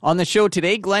On the show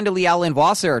today, Glenda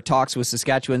Leal-Wasser talks with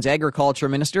Saskatchewan's Agriculture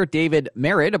Minister David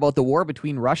Marit about the war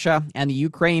between Russia and the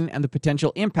Ukraine and the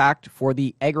potential impact for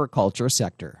the agriculture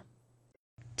sector.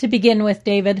 To begin with,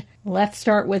 David, let's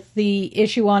start with the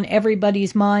issue on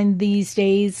everybody's mind these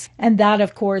days, and that,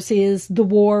 of course, is the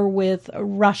war with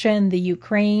Russia and the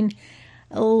Ukraine.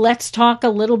 Let's talk a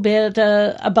little bit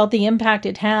about the impact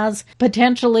it has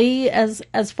potentially as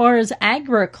far as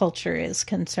agriculture is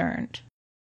concerned.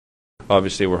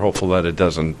 Obviously, we're hopeful that it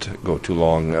doesn't go too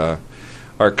long.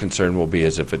 Our concern will be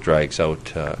as if it drags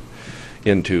out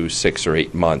into 6 or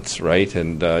 8 months, right?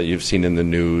 And you've seen in the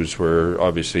news where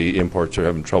obviously imports are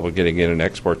having trouble getting in and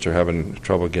exports are having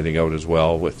trouble getting out as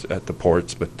well at the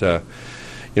ports. But,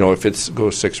 if it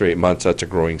goes 6 or 8 months, that's a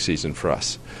growing season for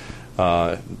us.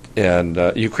 And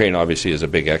Ukraine obviously is a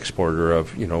big exporter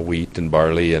of wheat and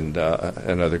barley and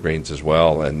other grains as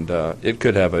well, and it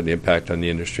could have an impact on the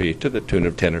industry to the tune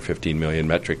of 10 or 15 million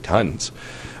metric tons,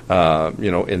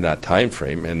 in that time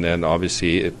frame. And then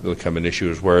obviously it will become an issue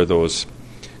is where those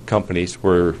companies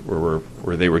where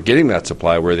they were getting that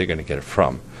supply, where are they going to get it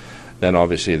from? Then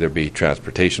obviously there'll be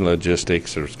transportation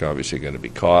logistics, there's obviously going to be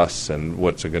costs, and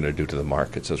what's it going to do to the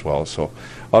markets as well. So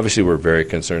obviously we're very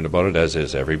concerned about it, as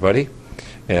is everybody.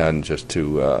 And just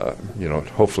to,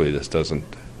 hopefully this doesn't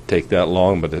take that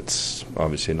long, but it's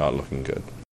obviously not looking good.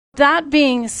 That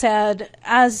being said,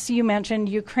 as you mentioned,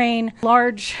 Ukraine,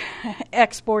 large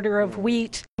exporter of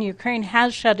wheat. Ukraine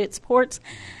has shut its ports.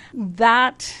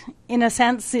 That, in a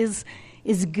sense, is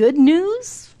good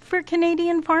news for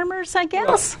Canadian farmers, I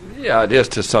guess? Well, yeah, it is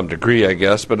to some degree, I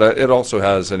guess, but it also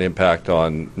has an impact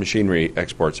on machinery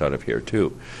exports out of here,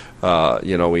 too.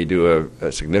 We do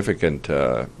a significant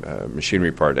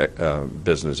machinery part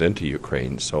business into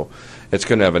Ukraine, so it's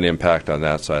going to have an impact on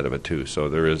that side of it, too. So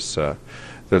there's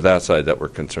that side that we're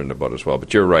concerned about as well.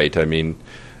 But you're right. I mean,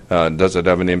 does it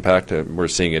have an impact? We're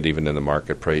seeing it even in the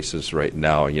market prices right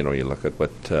now. You look at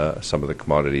what some of the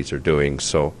commodities are doing,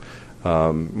 so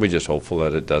we're just hopeful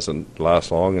that it doesn't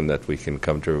last long and that we can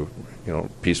come to,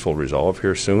 peaceful resolve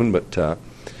here soon. But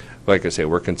like I say,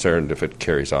 we're concerned if it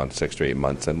carries on 6 to 8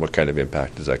 months, and what kind of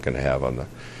impact is that going to have on the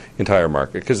entire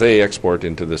market? Because they export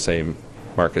into the same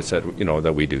markets that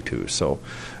that we do too. So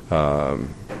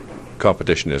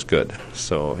competition is good.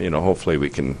 So hopefully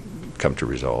we can come to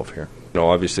resolve here.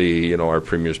 Obviously, our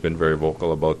Premier's been very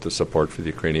vocal about the support for the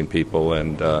Ukrainian people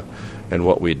and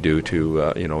what we do to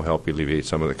help alleviate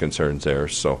some of the concerns there.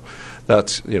 So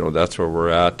that's where we're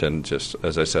at. And just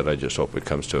as I said, I just hope it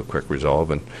comes to a quick resolve,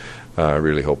 and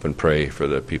really hope and pray for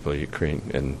the people of Ukraine.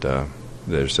 And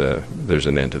there's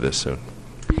an end to this soon.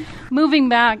 Moving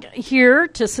back here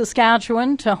to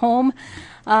Saskatchewan, to home,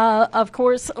 of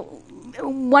course.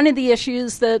 One of the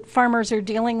issues that farmers are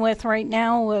dealing with right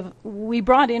now, we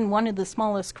brought in one of the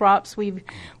smallest crops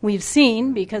we've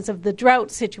seen because of the drought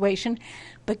situation,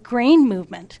 but grain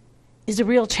movement is a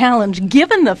real challenge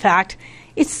given the fact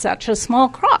it's such a small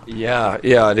crop. Yeah,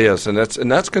 it is, and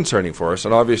that's concerning for us.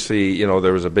 And obviously,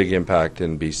 there was a big impact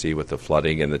in BC with the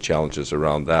flooding and the challenges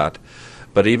around that.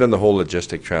 But even the whole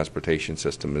logistic transportation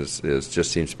system is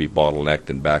just seems to be bottlenecked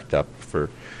and backed up for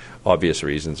obvious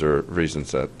reasons, or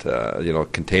reasons that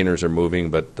containers are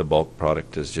moving, but the bulk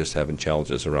product is just having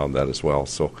challenges around that as well.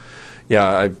 So,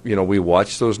 yeah, we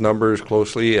watch those numbers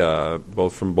closely,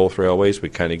 from both railways. We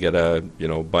kind of get a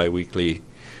biweekly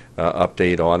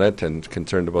update on it, and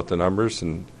concerned about the numbers.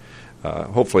 And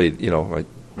hopefully,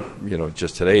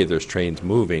 just today there's trains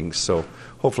moving, so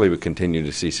hopefully we continue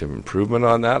to see some improvement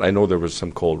on that. I know there was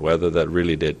some cold weather that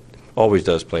really always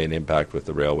does play an impact with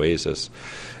the railways,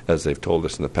 as they've told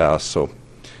us in the past. So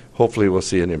hopefully we'll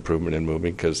see an improvement in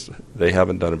moving, because they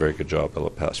haven't done a very good job in the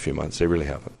past few months. They really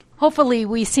haven't. Hopefully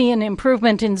we see an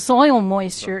improvement in soil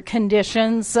moisture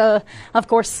conditions. Of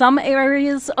course, some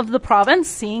areas of the province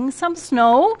seeing some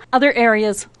snow, other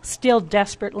areas still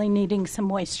desperately needing some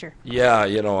moisture. Yeah,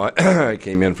 I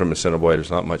came in from Assiniboia.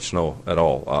 There's not much snow at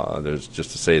all. There's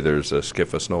just to say there's a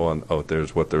skiff of snow out there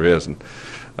is what there is. And,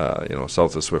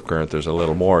 south of Swift Current, there's a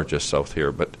little more just south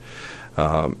here. But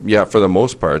for the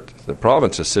most part, the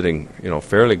province is sitting,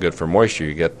 fairly good for moisture.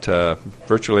 You get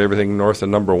virtually everything north of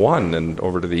number 1 and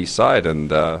over to the east side, and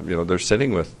they're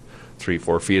sitting with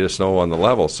 3-4 feet of snow on the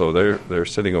level, so they're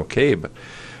sitting okay. But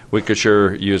we could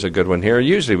sure use a good one here.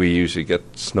 Usually we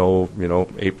get snow,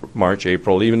 March,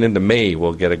 April, even into May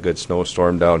we'll get a good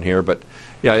snowstorm down here. But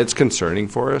yeah, it's concerning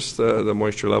for us, the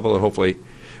moisture level, and hopefully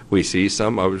we see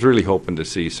some. I was really hoping to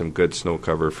see some good snow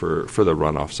cover for the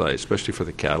runoff side, especially for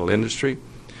the cattle industry.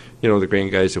 The grain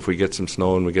guys, if we get some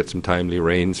snow and we get some timely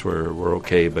rains, we're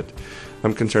okay. But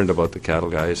I'm concerned about the cattle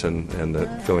guys and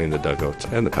filling the dugouts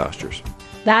and the pastures.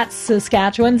 That's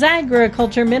Saskatchewan's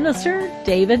Agriculture Minister,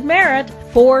 David Merritt.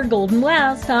 For Golden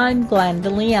West, I'm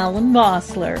Glenda Lee Allen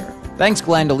Vossler. Thanks,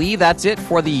 Glenda Lee. That's it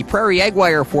for the Prairie Ag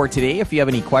Wire for today. If you have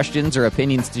any questions or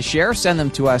opinions to share, send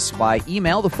them to us by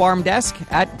email,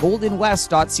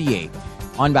 thefarmdesk@goldenwest.ca.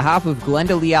 On behalf of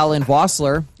Glenda Lee Allen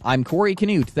Vossler, I'm Corey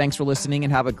Canute. Thanks for listening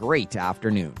and have a great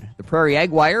afternoon. The Prairie Ag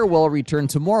Wire will return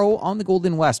tomorrow on the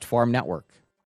Golden West Farm Network.